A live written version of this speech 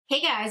Hey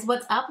guys,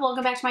 what's up?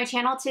 Welcome back to my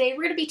channel. Today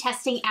we're going to be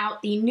testing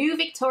out the new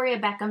Victoria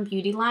Beckham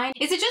Beauty line.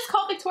 Is it just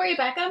called Victoria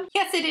Beckham?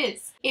 Yes, it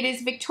is. It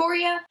is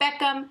Victoria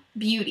Beckham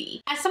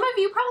Beauty. As some of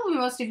you, probably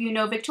most of you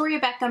know,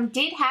 Victoria Beckham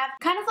did have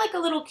kind of like a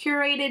little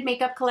curated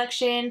makeup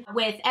collection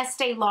with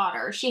Estee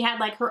Lauder. She had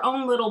like her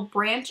own little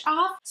branch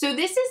off. So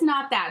this is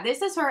not that.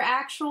 This is her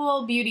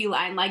actual beauty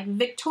line, like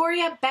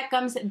Victoria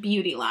Beckham's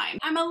beauty line.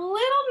 I'm a little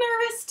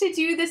nervous to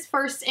do this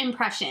first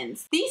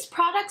impressions. These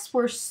products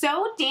were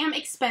so damn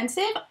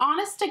expensive.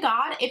 Honest to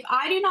God, if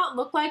I do not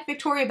look like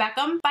Victoria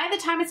Beckham by the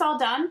time it's all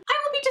done, I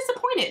will be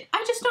disappointed.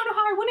 I just don't know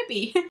how I wouldn't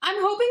be. I'm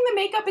hoping the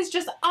makeup is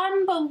just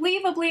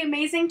unbelievably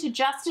amazing to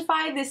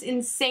justify this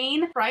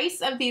insane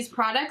price of these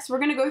products. We're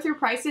gonna go through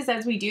prices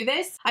as we do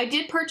this. I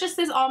did purchase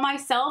this all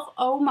myself.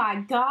 Oh my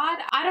God.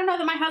 I don't know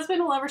that my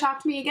husband will ever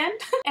talk to me again.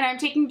 And I'm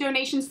taking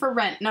donations for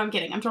rent. No, I'm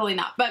kidding. I'm totally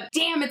not. But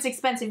damn, it's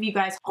expensive, you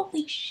guys.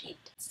 Holy shit,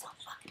 it's so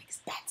fucking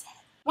expensive.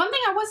 One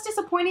thing I was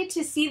disappointed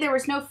to see, there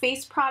was no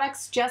face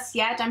products just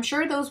yet. I'm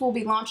sure those will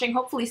be launching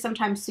hopefully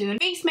sometime soon.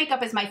 Face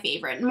makeup is my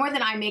favorite. More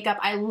than eye makeup,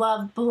 I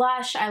love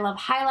blush, I love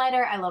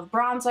highlighter, I love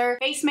bronzer.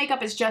 Face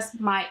makeup is just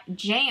my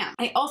jam.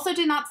 I also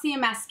did not see a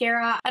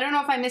mascara. I don't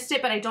know if I missed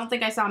it, but I don't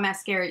think I saw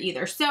mascara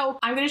either. So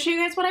I'm gonna show you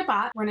guys what I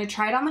bought. We're gonna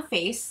try it on the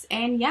face,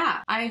 and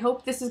yeah, I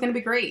hope this is gonna be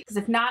great, because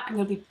if not, I'm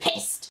gonna be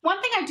pissed.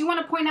 One thing I do want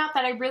to point out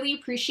that I really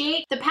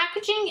appreciate, the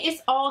packaging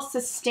is all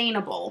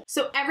sustainable.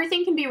 So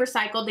everything can be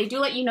recycled. They do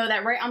let you know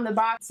that right on the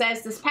box. It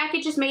says this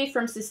package is made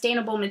from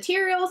sustainable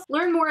materials.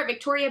 Learn more at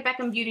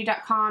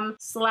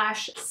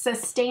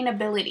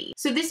victoriabeckhambeauty.com/sustainability.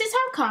 So this is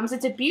how it comes.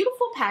 It's a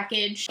beautiful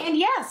package. And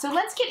yeah, so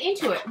let's get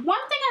into it. One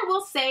thing I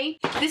will say,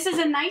 this is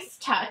a nice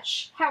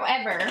touch.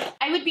 However,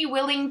 I would be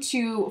willing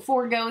to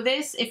forego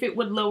this if it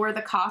would lower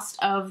the cost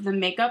of the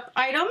makeup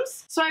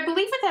items. So I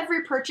believe with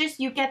every purchase,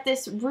 you get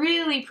this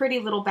really pretty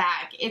little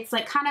bag. It's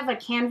like kind of a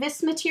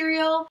canvas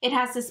material. It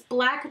has this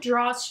black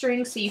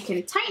drawstring so you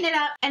can tighten it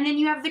up, and then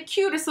you have the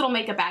cutest little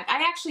makeup bag.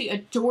 I actually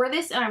adore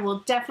this, and I will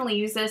definitely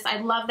use this. I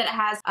love that it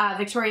has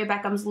Victoria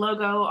Beckham's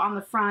logo on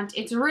the front.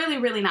 It's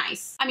really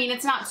nice. I mean,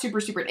 it's not super,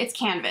 it's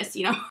canvas,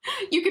 you know.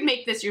 You can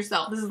make this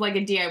yourself. This is like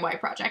a DIY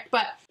project,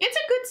 but it's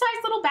a good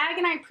sized little bag,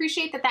 and I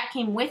appreciate that that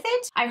came with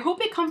it. I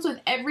hope it comes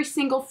with every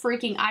single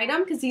freaking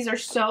item, because these are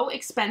so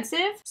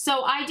expensive.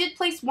 So I did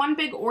place one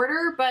big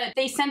order, but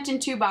they sent in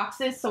 2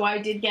 boxes, so I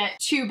did get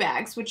 2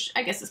 bags, which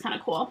I guess is kind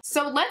of cool.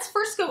 So let's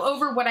first go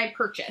over what I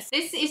purchased.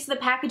 This is the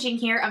packaging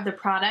here of the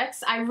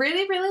products. I really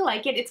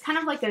like it. It's kind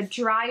of like a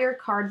drier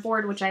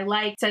cardboard, which I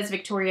like. It says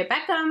Victoria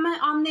Beckham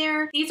on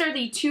there. These are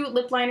the 2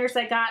 lip liners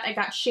I got. I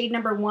got shade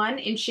number 1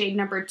 and shade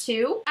number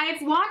 2.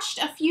 I've watched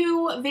a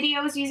few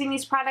videos using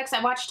these products.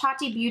 I watched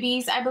Tati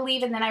Beauty's, I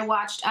believe, and then I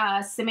watched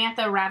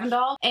Samantha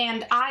Ravindal,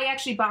 and I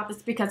actually bought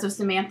this because of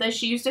Samantha.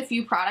 She used a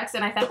few products,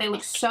 and I thought they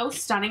looked so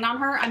stunning on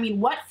her. I mean,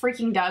 what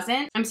freaking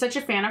doesn't? I'm such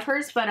a fan of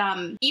hers, but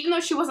even though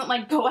she wasn't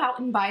like, go out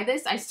and buy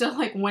this, I still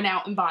like went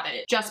out and bought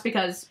it just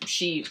because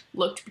she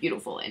looked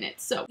beautiful in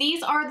it. So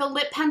these are the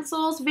lip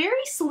pencils.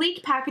 Very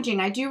sleek packaging.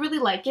 I do really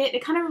like it.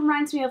 It kind of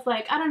reminds me of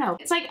like, I don't know.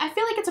 It's like, I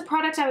feel like it's a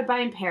product I would buy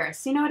in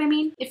Paris. You know what I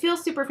mean? It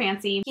feels super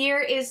fancy. Here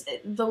is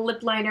the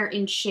lip liner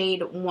in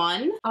shade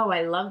 1. Oh,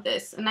 I love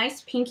this. A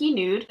nice pinky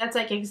nude. That's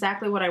like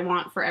exactly what I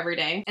want for every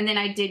day. And then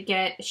I did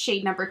get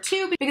shade number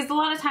 2 because a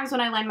lot of times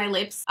when I line my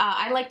lips,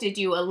 I like to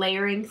do a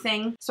layering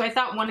thing. So I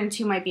thought 1 and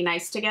 2 might be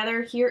nice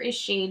together. Here is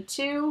shade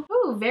 2.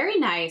 Ooh, very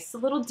nice. A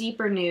little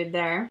deeper nude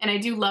there. And I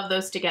do love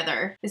those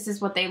together. This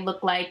is what they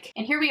look like.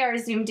 And here we are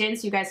zoomed in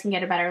so you guys can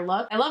get a better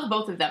look. I love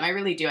both of them. I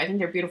really do. I think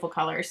they're beautiful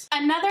colors.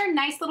 Another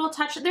nice little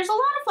touch. There's a lot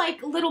of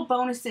like little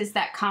bonuses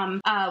that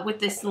come with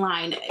this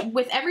line.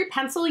 With every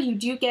pencil, you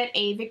do get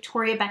a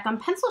Victoria Beckham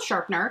pencil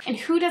sharpener. And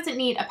who doesn't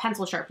need a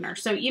pencil sharpener?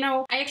 So, you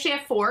know, I actually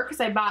have 4 because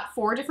I bought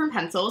 4 different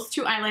pencils,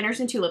 2 eyeliners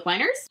and 2 lip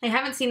liners. I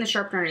haven't seen the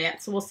sharpener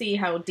yet, so we'll see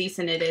how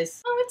decent it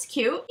is. Oh, it's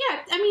cute. Yeah,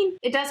 I mean,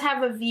 it does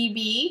have a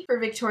VB for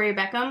Victoria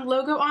Beckham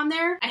logo on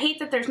there. I hate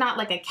that there's not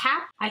like a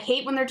cap. I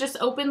hate when they're just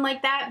open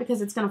like that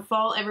because it's gonna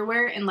fall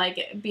everywhere and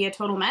like be a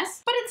total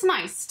mess. But it's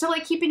nice to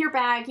like keep in your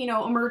bag, you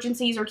know,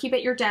 emergencies, or keep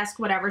at your desk,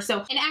 whatever.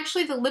 So, and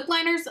actually the lip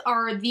liners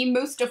are the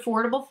most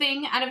affordable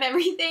thing out of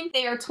everything.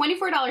 They are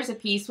 $24 a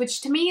piece,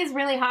 which to me is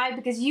really high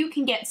because you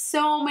can get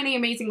so many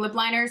amazing lip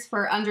liners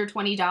for under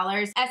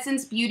 $20.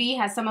 Essence Beauty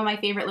has some of my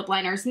favorite lip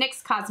liners.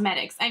 NYX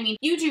Cosmetics. I mean,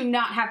 you do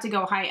not have to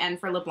go high end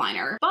for lip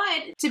liner,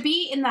 but to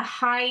be in the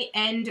high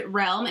end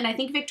realm, and I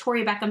think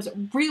Victoria Beckham's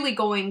really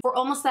going for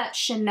almost that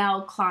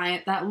Chanel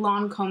client, that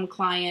Lancome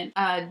client,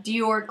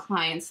 Dior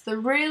clients, the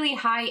really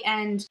high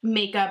end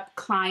makeup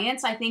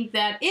clients. I think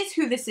that is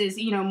who this is,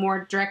 you know,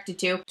 more directed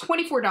to.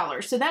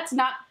 $24. So that's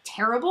not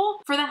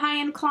terrible for the high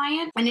end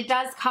client. And it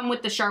does come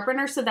with the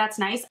sharpener, so that's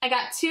nice. I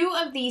got 2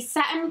 of the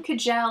satin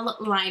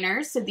Kajal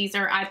liners. So these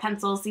are eye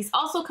pencils. These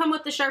also come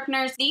with the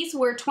sharpeners. These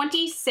were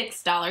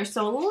 $26,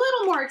 so a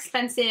little more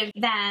expensive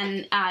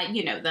than,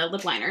 you know, the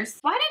lip liners.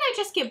 Why did I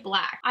just get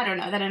black? I don't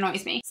know, that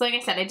annoys me. So like I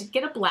said, I did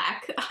get a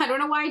black. I don't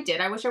know why I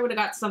did. I wish I would have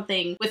got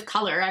something with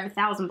color. I have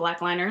 1,000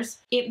 black liners.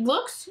 It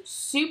looks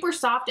super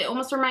soft. It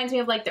almost reminds me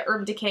of like the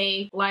Urban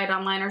Decay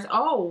Glide-On liners.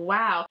 Oh,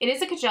 wow. It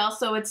is a Kajal,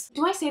 so it's,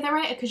 do I say that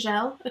right? A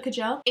Kajal? A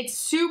Kajal? It's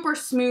super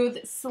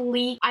smooth,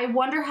 sleek. I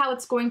wonder how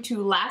it's going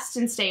to last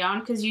and stay on,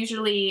 because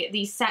usually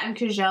these satin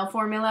Kajal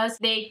formulas,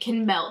 they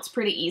can melt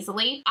pretty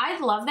easily. I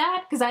love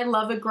that because I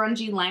love a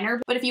grungy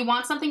liner, but if you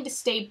want something to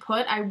stay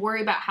put, I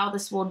worry about how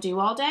this will do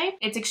all day.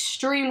 It's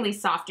extremely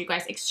soft, you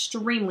guys,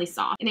 extremely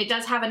soft. And it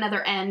does have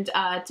another end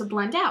to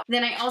blend out.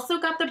 Then I also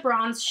got the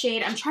bronze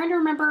shade. I'm trying to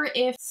remember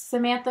if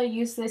Samantha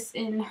used this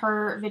in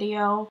her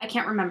video. I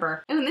can't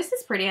remember. Oh, and this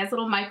is pretty. It has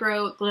little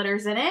micro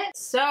glitters in it.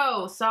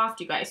 So soft,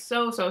 you guys.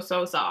 So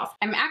soft.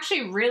 I'm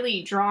actually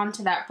really drawn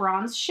to that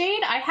bronze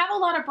shade. I have a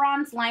lot of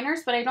bronze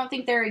liners, but I don't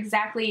think they're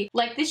exactly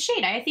like this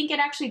shade. I think it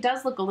actually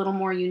does look a little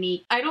more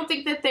unique. I don't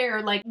think that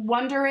they're like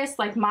wondrous,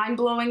 like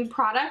mind-blowing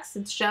products.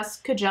 It's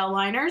just Kajal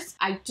liners.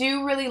 I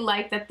do really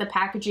like that the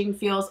packaging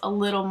feels a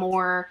little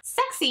more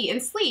sexy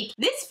and sleek.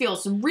 This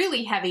feels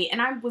really heavy,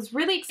 and I was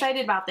really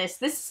excited about this.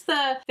 This is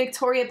the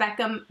Victoria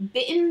Beckham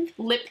Bitten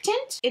Lip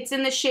Tint. It's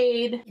in the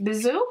shade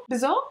Bizou?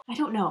 I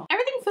don't know.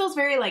 Everything feels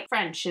very like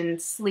French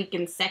and sleek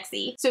and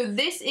sexy. So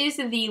this is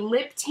the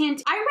lip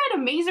tint. I read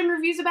amazing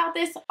reviews about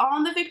this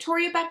on the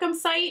Victoria Beckham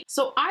site,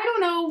 so I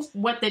don't know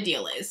what the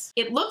deal is.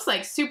 It looks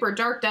like super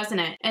dark, doesn't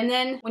it? And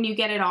then when you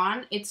get it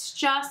on, it's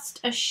just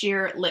a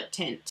sheer lip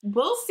tint.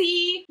 We'll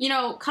see. You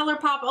know,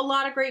 ColourPop, a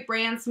lot of great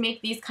brands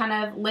make these kind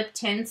of lip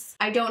tints.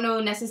 I don't know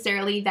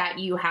necessarily that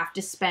you have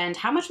to spend,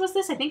 how much was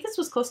this? I think this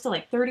was close to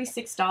like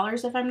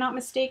 $36 if I'm not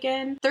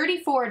mistaken.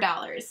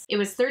 $34. It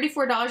was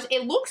 $34.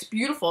 It looks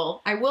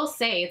beautiful. I will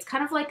say it's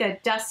kind of like a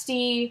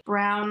dusty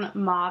brown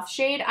mauve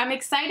shade. I'm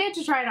excited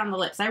to try it on the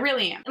lips. I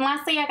really am. And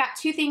lastly, I got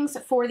two things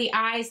for the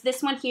eyes.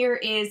 This one here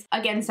is,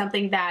 again,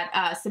 something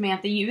that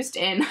Samantha used,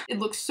 and it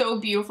looks so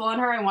beautiful on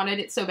her. I wanted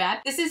it so bad.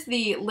 This is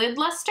the Lid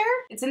Luster.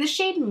 It's in the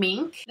shade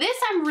Mink. This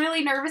I'm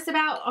really nervous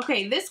about.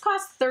 Okay, this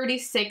costs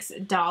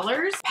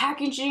 $36.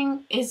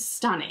 Packaging is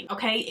stunning,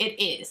 okay?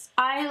 It is.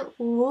 I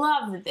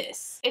love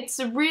this. It's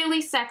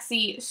really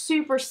sexy,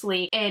 super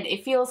sleek, and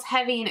it feels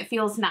heavy and it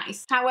feels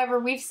nice. However,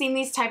 we've seen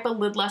these type of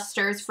lid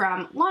lusters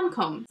from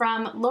Lancome,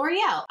 from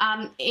L'Oreal,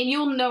 and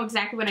you'll know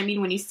exactly what I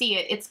mean when you see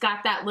it. It's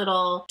got that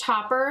little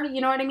topper,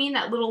 you know what I mean?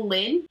 That little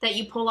lid that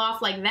you pull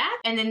off like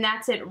that, and then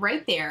that's it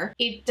right there.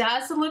 It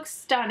does look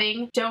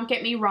stunning, don't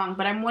get me wrong,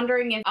 but I'm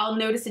wondering if I'll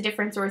notice a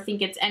difference or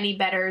think it's any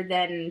better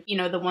than, you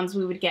know, the ones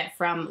we would get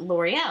from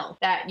L'Oreal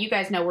that you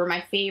guys know were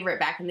my favorite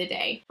back in the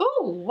day.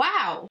 Oh,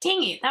 wow.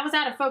 Dang it, that was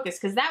out of focus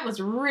because that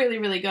was really,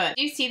 really good.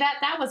 Do you see that?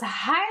 That was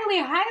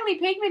highly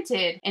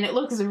pigmented, and it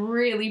looks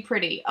really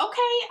pretty.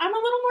 Okay, I'm a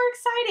little more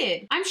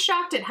excited. I'm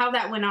shocked at how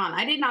that went on.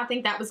 I did not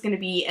think that was going to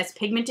be as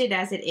pigmented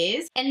as it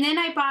is. And then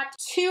I bought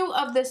two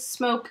of the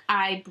Smoke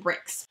Eye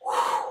bricks.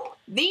 Whew.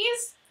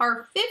 These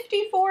are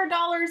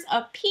 $54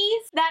 a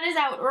piece. That is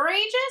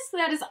outrageous.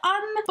 That is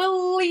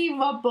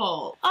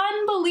unbelievable.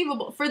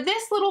 Unbelievable. For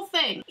this little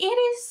thing. It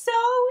is so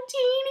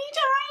teeny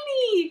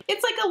tiny.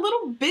 It's like a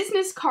little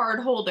business card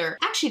holder.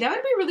 Actually, that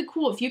would be really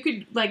cool if you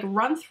could like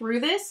run through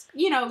this,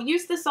 you know,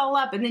 use this all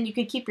up, and then you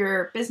could keep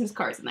your business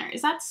cards in there.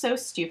 Is that so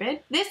stupid?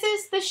 This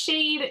is the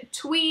shade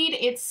Tweed.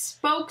 It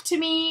spoke to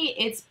me.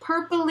 It's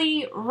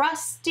purpley,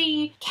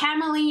 rusty,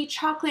 camely,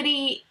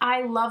 chocolatey.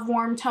 I love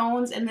warm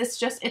tones, and this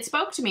just, it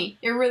spoke to me.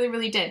 It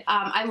really did.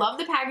 I love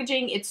the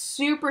packaging. It's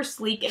super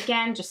sleek.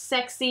 Again, just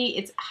sexy.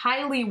 It's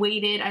highly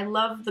weighted. I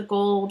love the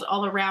gold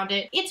all around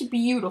it. It's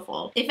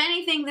beautiful. If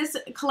anything, this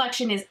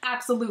collection is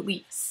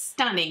absolutely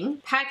stunning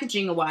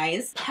packaging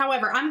wise.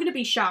 However, I'm gonna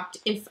be shocked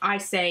if I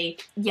say,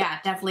 yeah,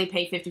 definitely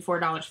pay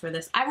 $54 for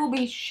this. I will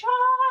be shocked.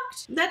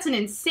 That's an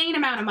insane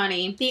amount of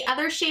money. The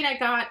other shade I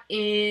got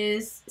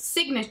is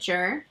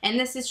Signature, and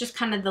this is just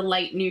kind of the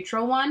light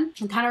neutral one.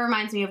 It kind of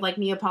reminds me of like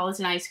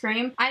Neapolitan ice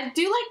cream. I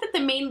do like that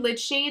the main lid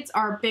shades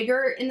are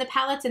bigger in the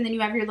palettes, and then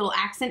you have your little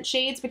accent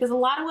shades, because a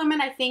lot of women,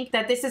 I think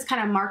that this is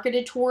kind of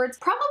marketed towards,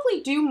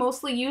 probably do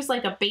mostly use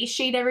like a base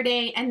shade every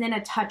day and then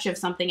a touch of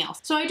something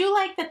else. So I do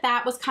like that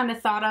that was kind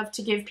of thought of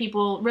to give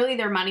people really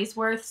their money's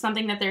worth,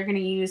 something that they're going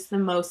to use the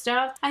most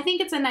of. I think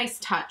it's a nice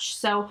touch.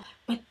 So,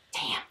 but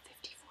damn.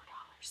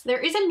 There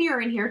is a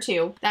mirror in here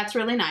too. That's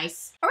really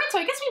nice. All right, so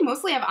I guess we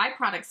mostly have eye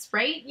products,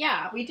 right?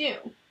 Yeah, we do.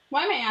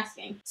 Why am I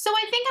asking? So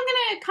I think I'm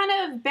gonna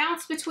kind of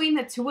bounce between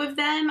the two of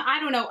them. I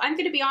don't know. I'm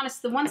gonna be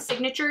honest, the one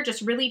Signature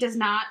just really does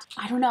not,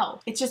 I don't know.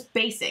 It's just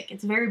basic.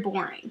 It's very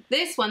boring.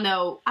 This one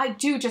though, I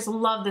do just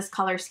love this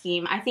color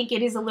scheme. I think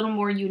it is a little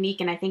more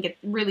unique, and I think it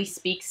really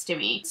speaks to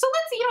me. So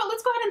let's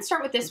let's go ahead and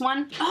start with this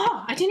one.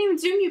 Oh, I didn't even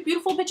zoom you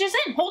beautiful bitches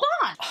in. Hold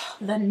on.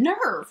 The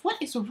nerve. What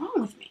is wrong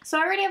with me? So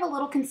I already have a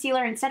little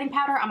concealer and setting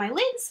powder on my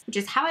lids, which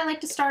is how I like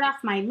to start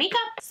off my makeup.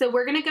 So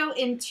we're gonna go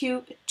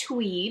into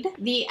Tweed.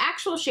 The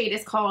actual shade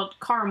is called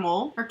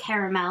Caramel or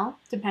Caramel,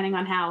 depending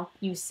on how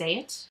you say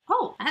it.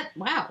 Oh,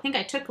 wow. I think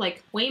I took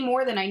like way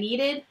more than I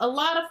needed. A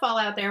lot of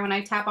fallout there when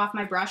I tap off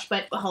my brush,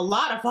 but a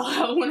lot of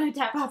fallout when I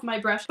tap off my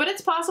brush. But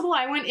it's possible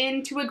I went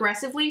in too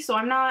aggressively, so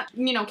I'm not,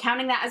 you know,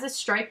 counting that as a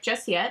stripe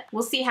just yet.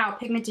 We'll see how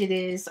pigmented it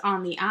is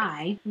on the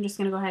eye. I'm just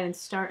gonna go ahead and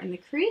start in the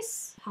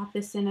crease. Pop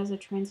this in as a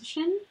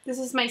transition. This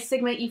is my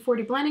Sigma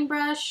E40 blending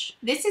brush.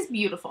 This is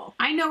beautiful.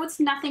 I know it's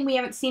nothing we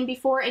haven't seen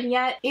before, and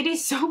yet it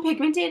is so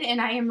pigmented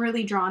and I am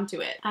really drawn to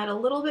it. Add a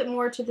little bit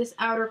more to this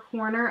outer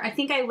corner. I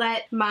think I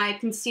let my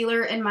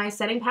concealer and my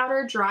setting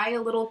powder dry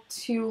a little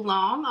too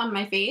long on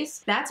my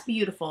face. That's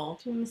beautiful.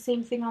 Doing the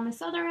same thing on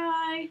this other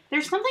eye.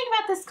 There's something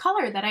about this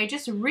color that I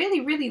just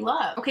really, really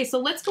love. Okay, so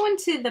let's go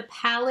into the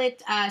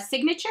palette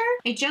signature.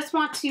 I just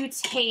want to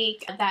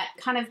take that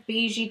kind of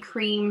beigey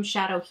cream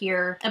shadow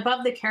here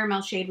above the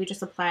caramel shade we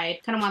just applied.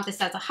 Kind of want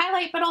this as a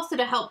highlight, but also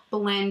to help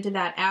blend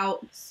that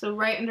out. So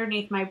right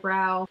underneath my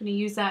brow, I'm gonna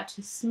use that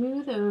to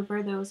smooth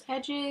over those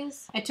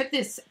edges. I took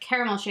this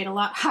caramel shade a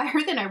lot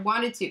higher than I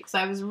wanted to because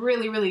I was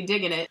really, really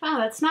digging it. Oh,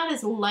 that's not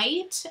as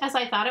light as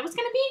I thought it was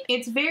gonna be.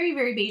 It's very,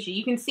 very beigey.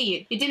 You can see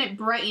it. It didn't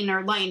brighten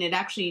or lighten. It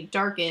actually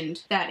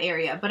darkened that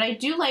area. But I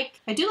do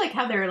like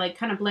how they're like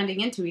kind of blending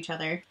into each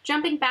other.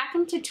 Jumping back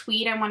into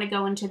Tweed, I want to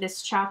go into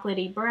this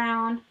chocolatey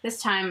brown. This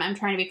time I'm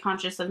trying to be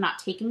conscious of not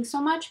taking so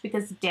much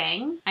because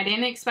dang, I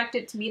didn't expect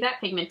it to be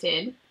that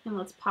pigmented. And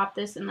let's pop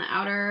this in the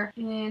outer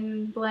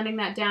and blending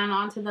that down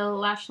onto the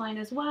lash line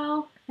as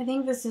well. I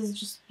think this is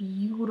just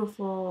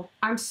beautiful.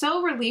 I'm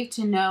so relieved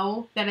to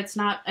know that it's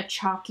not a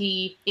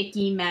chalky,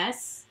 icky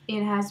mess.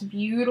 It has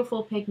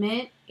beautiful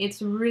pigment.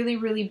 It's really,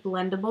 really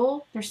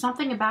blendable. There's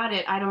something about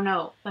it, I don't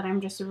know, that I'm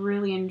just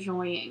really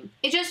enjoying.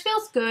 It just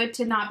feels good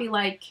to not be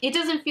like, it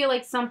doesn't feel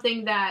like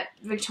something that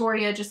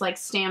Victoria just like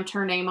stamped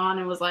her name on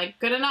and was like,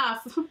 good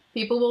enough.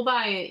 People will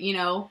buy it, you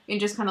know, and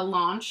just kind of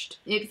launched.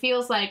 It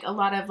feels like a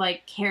lot of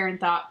like care and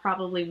thought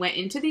probably went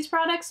into these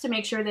products to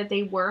make sure that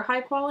they were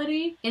high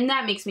quality. And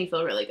that makes me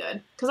feel really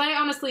good. Because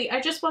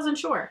I just wasn't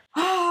sure.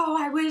 Oh,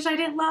 I wish I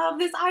didn't love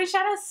this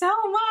eyeshadow so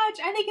much.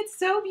 I think it's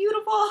so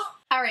beautiful.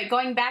 All right,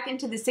 going back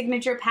into the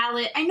signature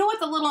palette. I know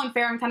it's a little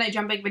unfair. I'm kind of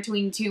jumping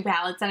between two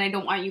palettes and I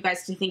don't want you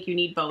guys to think you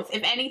need both.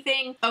 If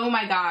anything, oh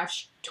my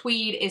gosh,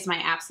 Tweed is my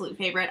absolute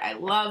favorite. I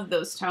love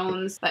those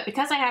tones, but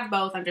because I have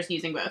both, I'm just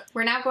using both.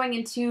 We're now going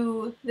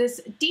into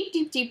this deep,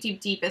 deep, deep, deep,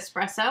 deep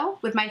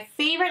espresso with my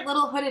favorite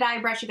little hooded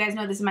eye brush. You guys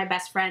know this is my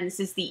best friend. This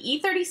is the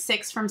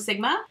E36 from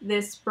Sigma.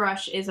 This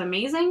brush is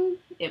amazing.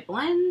 It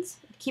blends.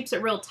 Keeps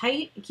it real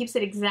tight. It keeps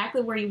it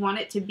exactly where you want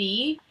it to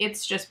be.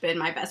 It's just been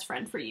my best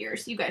friend for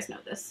years. You guys know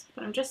this.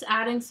 But I'm just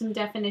adding some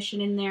definition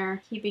in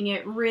there, keeping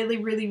it really,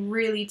 really,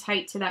 really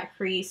tight to that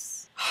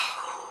crease.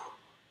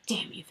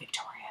 Damn you,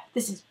 Victoria.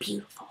 This is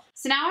beautiful.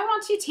 So now I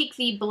want to take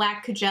the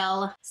black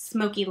Kajal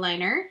smoky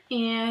liner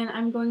and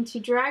I'm going to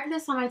drag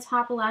this on my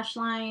top lash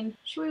line.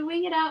 Should we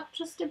wing it out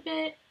just a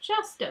bit?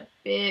 Just a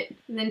bit.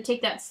 And then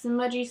take that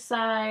smudgy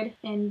side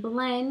and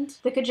blend.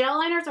 The Kajal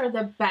liners are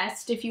the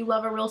best if you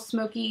love a real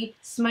smoky,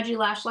 smudgy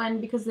lash line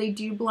because they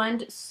do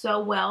blend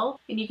so well.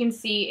 And you can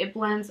see it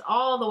blends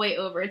all the way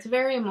over. It's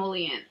very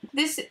emollient.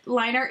 This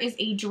liner is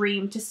a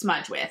dream to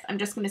smudge with. I'm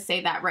just going to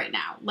say that right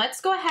now. Let's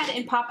go ahead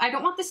and pop. I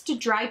don't want this to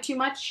dry too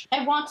much.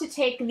 I want to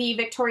take the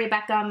Victoria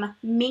Beckham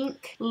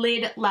Mink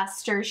Lid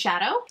Luster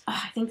Shadow.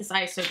 Oh, I think this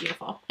eye is so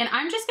beautiful. And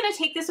I'm just going to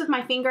take this with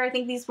my finger. I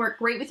think these work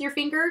great with your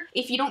finger.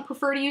 If you don't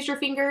prefer to use your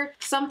finger,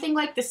 something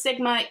like the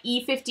Sigma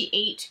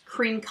E58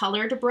 cream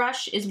colored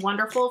brush is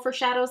wonderful for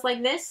shadows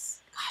like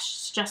this.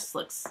 Gosh, it just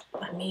looks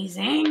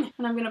amazing.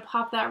 And I'm going to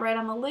pop that right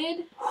on the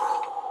lid.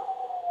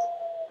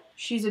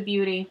 She's a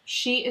beauty.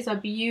 She is a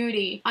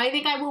beauty. I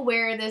think I will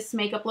wear this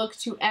makeup look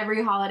to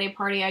every holiday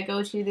party I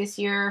go to this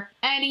year.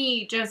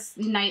 Any just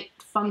night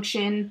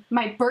function.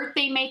 My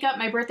birthday makeup,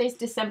 my birthday's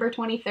December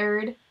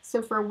 23rd.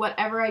 So for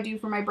whatever I do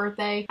for my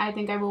birthday, I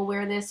think I will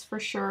wear this for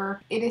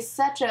sure. It is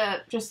such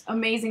a just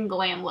amazing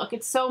glam look.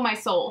 It's so my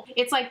soul.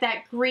 It's like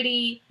that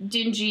gritty,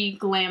 dingy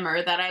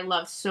glamour that I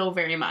love so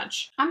very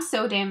much. I'm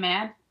so damn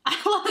mad. I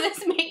love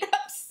this makeup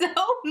so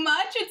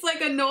much. It's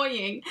like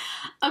annoying.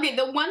 Okay,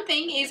 the one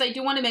thing is I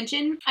do want to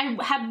mention I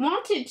had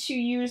wanted to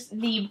use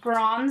the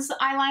bronze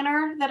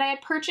eyeliner that I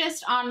had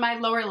purchased on my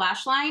lower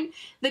lash line.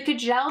 The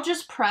Kajal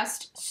just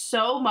pressed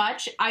so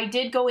much. I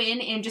did go in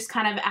and just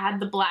kind of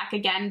add the black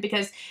again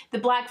because the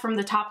black from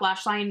the top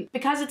lash line,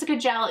 because it's a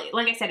Kajal,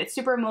 like I said, it's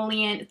super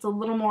emollient. It's a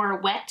little more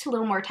wet, a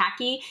little more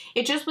tacky.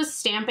 It just was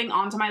stamping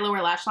onto my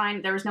lower lash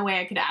line. There was no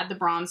way I could add the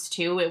bronze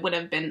too. It would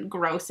have been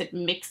gross and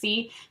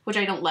mixy, which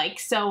I don't like.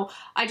 So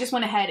I just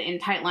went ahead ahead and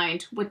tight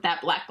lined with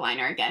that black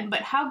liner again.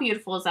 But how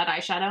beautiful is that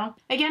eyeshadow?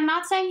 Again,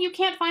 not saying you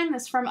can't find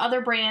this from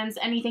other brands,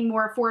 anything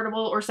more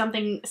affordable or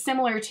something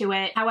similar to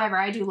it. However,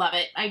 I do love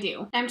it. I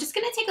do. I'm just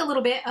going to take a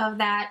little bit of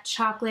that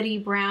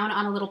chocolatey brown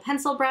on a little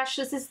pencil brush.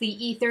 This is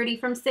the E30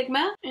 from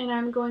Sigma. And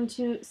I'm going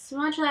to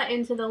smudge that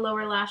into the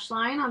lower lash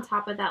line on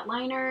top of that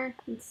liner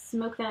and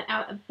smoke that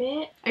out a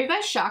bit. Are you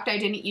guys shocked I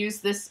didn't use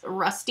this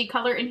rusty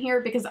color in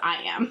here? Because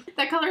I am.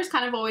 That color is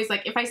kind of always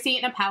like, if I see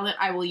it in a palette,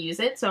 I will use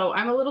it. So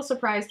I'm a little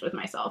surprised with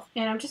myself.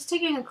 And I'm just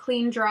taking a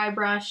clean dry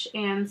brush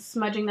and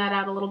smudging that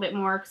out a little bit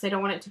more because I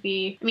don't want it to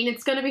be, I mean,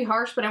 it's going to be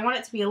harsh, but I want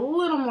it to be a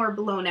little more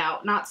blown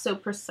out, not so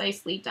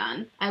precisely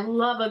done. I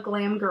love a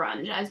glam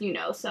grunge, as you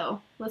know,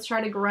 so let's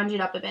try to grunge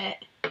it up a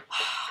bit.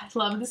 I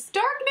love this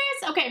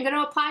darkness. Okay, I'm going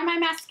to apply my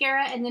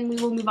mascara and then we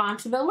will move on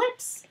to the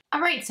lips.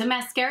 Alright, so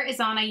mascara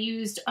is on. I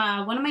used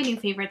one of my new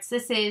favorites.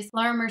 This is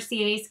Laura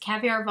Mercier's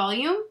Caviar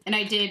Volume, and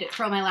I did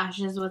curl my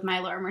lashes with my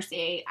Laura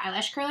Mercier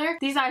eyelash curler.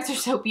 These eyes are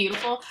so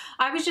beautiful.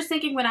 I was just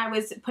thinking when I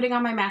was putting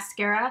on my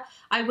mascara,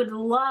 I would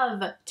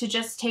love to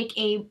just take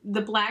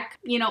the black,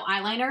 you know,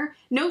 eyeliner.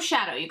 No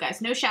shadow, you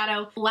guys, no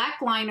shadow. Black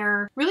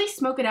liner, really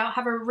smoke it out,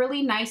 have a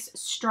really nice,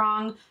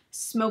 strong,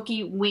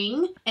 smoky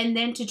wing, and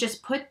then to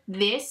just put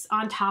this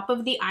on top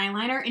of the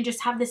eyeliner and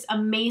just have this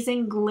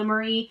amazing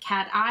glimmery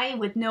cat eye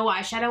with no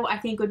eyeshadow, I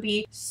think would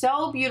be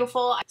so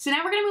beautiful. So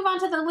now we're gonna move on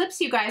to the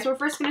lips, you guys. We're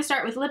first gonna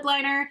start with lip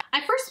liner.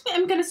 I first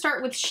am gonna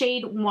start with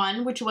shade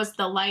 1, which was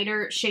the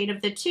lighter shade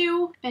of the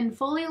two, and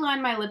fully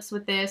line my lips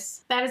with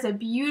this. That is a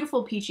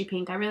beautiful peachy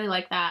pink. I really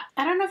like that.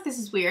 I don't know if this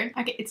is weird.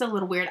 Okay, it's a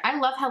little weird. I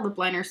love how lip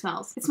liner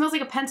smells. It smells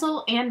like a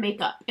pencil and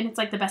makeup, and it's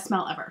like the best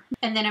smell ever.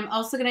 And then I'm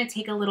also gonna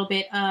take a little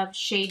bit of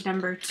shade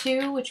number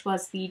 2, which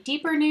was the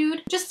deeper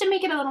nude, just to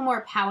make it a little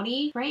more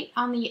pouty right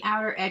on the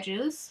outer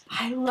edges.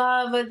 I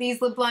love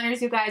these lip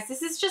liners, you guys.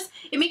 This is just,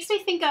 it makes me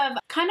think of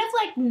kind of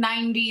like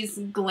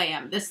 90s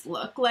glam, this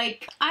look.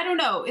 Like, I don't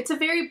know, it's a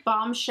very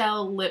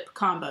bombshell lip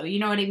combo, you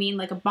know what I mean?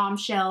 Like a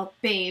bombshell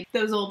babe,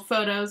 those old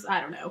photos,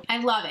 I don't know. I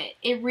love it.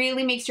 It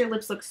really makes your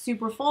lips look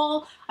super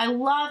full. I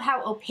love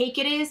how opaque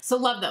it is, so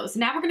love those.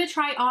 Now we're gonna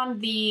try on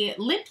the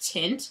lip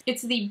tint.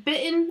 It's the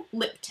Bitten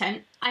Lip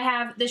Tint. I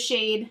have the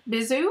shade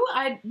Bizou.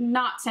 I'm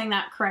not saying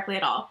that correctly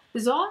at all.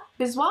 Bizou?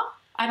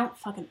 I don't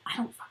fucking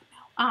know.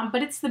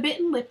 But it's the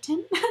Bitten Lip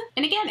Tint.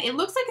 And again, it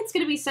looks like it's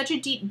going to be such a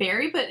deep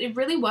berry, but it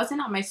really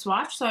wasn't on my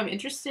swatch, so I'm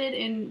interested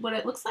in what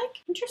it looks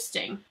like.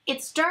 Interesting.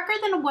 It's darker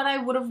than what I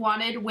would have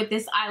wanted with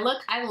this eye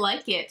look. I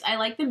like it. I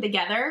like them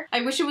together.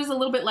 I wish it was a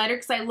little bit lighter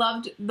because I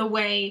loved the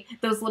way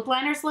those lip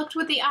liners looked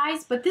with the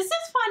eyes, but this is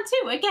fun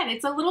too. Again,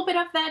 it's a little bit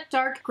of that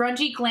dark,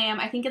 grungy glam.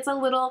 I think it's a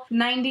little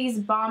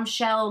 90s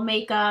bombshell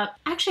makeup.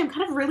 Actually, I'm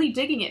kind of really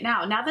digging it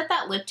now. Now that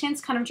that lip tint's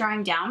kind of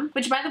drying down,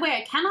 which by the way,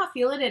 I cannot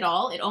feel it at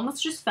all. It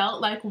almost just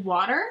felt like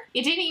water.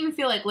 It didn't even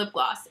feel like lip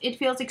gloss. It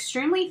feels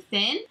extremely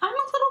thin. I'm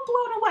a little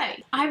blown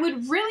away. I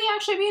would really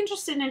actually be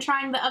interested in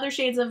trying the other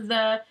shades of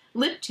the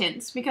lip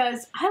tints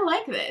because I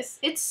like this.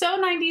 It's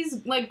so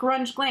 90s like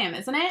grunge glam,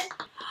 isn't it?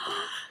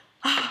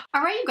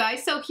 Alright you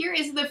guys, so here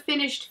is the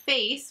finished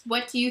face.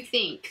 What do you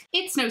think?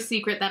 It's no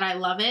secret that I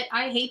love it.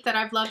 I hate that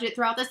I've loved it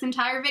throughout this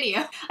entire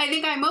video. I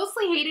think I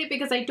mostly hate it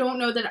because I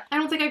don't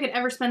think I could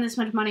ever spend this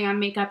much money on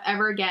makeup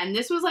ever again.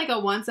 This was like a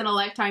once in a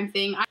lifetime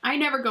thing. I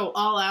never go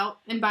all out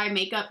and buy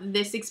makeup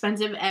this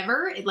expensive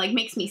ever. It like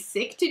makes me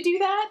sick to do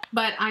that.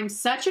 But I'm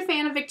such a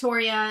fan of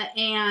Victoria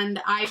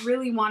and I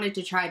really wanted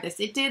to try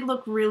this. It did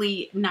look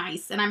really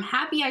nice and I'm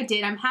happy I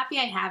did. I'm happy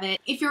I have it.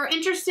 If you're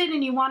interested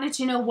and you wanted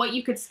to know what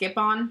you could skip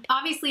on,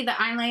 obviously the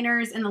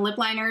eyeliners and the lip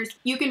liners,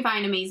 you can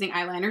find amazing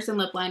eyeliners and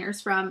lip liners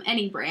from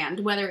any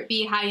brand, whether it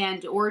be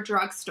high-end or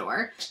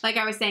drugstore. Like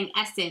I was saying,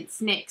 Essence,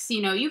 NYX,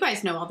 you know, you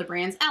guys know all the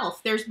brands.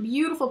 e.l.f. There's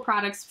beautiful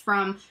products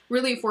from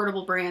really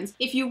affordable brands.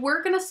 If you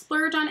were gonna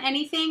splurge on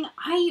anything,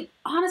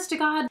 honest to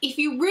God, if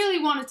you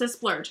really wanted to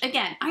splurge,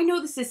 again, I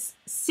know this is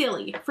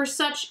silly for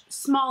such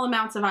small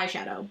amounts of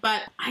eyeshadow,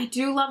 but I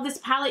do love this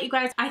palette, you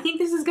guys. I think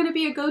this is gonna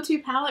be a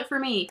go-to palette for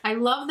me. I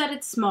love that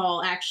it's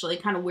small, actually,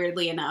 kind of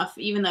weirdly enough,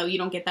 even though you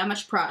don't get that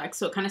much product,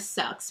 so it kind of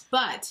sucks,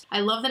 but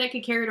I love that I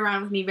could carry it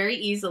around with me very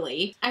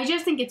easily. I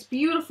just think it's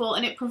beautiful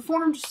and it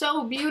performed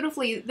so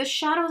beautifully. The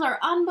shadows are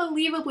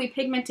unbelievably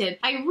pigmented.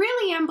 I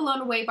really am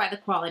blown away by the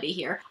quality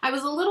here. I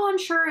was a little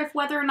unsure if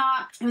whether or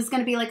not it was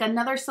going to be like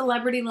another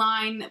celebrity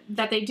line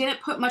that they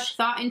didn't put much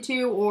thought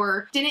into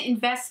or didn't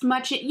invest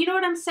much in. You know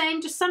what I'm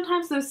saying? Just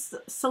sometimes those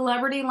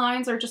celebrity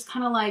lines are just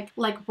kind of like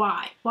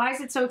why? Why is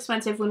it so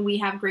expensive when we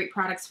have great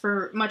products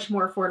for much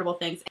more affordable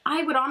things?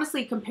 I would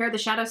honestly compare the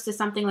shadows to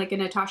something like a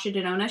Natasha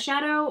Denona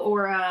shadow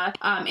or a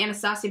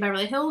Anastasia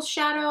Beverly Hills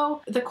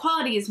shadow. The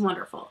quality is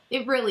wonderful.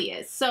 It really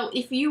is. So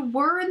if you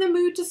were in the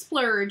mood to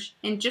splurge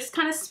and just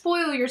kind of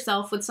spoil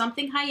yourself with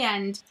something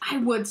high-end, I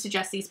would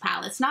suggest these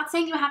palettes. Not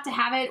saying you have to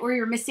have it or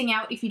you're missing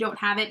out if you don't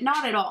have it.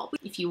 Not at all.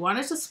 If you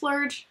wanted to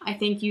splurge, I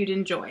think you'd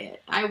enjoy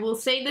it. I will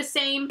say the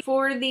same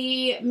for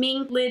the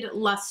Mink Lid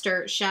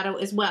Luster shadow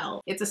as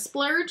well. It's a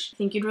splurge. I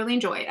think you'd really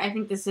enjoy it. I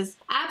think this is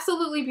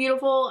absolutely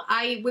beautiful.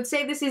 I would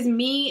say this is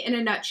me in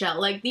a nutshell.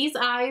 Like these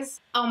eyes,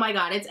 oh my God.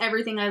 god, it's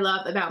everything I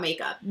love about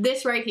makeup.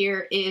 This right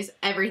here is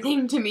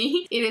everything to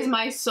me. It is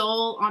my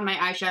soul on my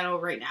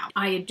eyeshadow right now.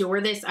 I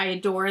adore this. I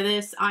adore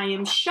this. I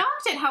am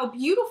shocked at how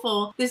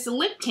beautiful this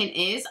lip tint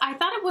is. I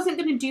thought it wasn't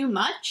going to do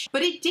much,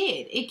 but it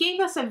did. It gave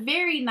us a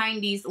very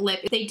 90s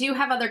lip. They do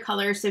have other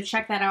colors, so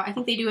check that out. I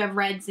think they do have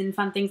reds and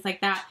fun things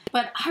like that,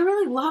 but I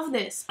really love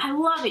this. I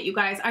love it, you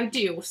guys. I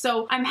do.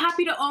 So I'm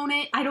happy to own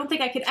it. I don't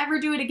think I could ever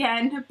do it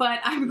again, but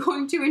I'm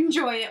going to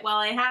enjoy it while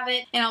I have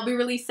it, and I'll be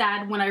really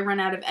sad when I run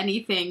out of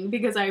anything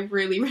because I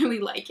really, really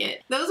like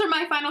it. Those are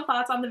my final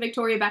thoughts on the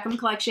Victoria Beckham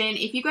collection.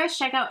 If you guys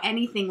check out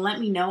anything, let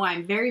me know.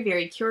 I'm very,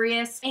 very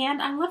curious,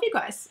 and I love you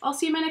guys. I'll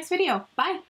see you in my next video. Bye!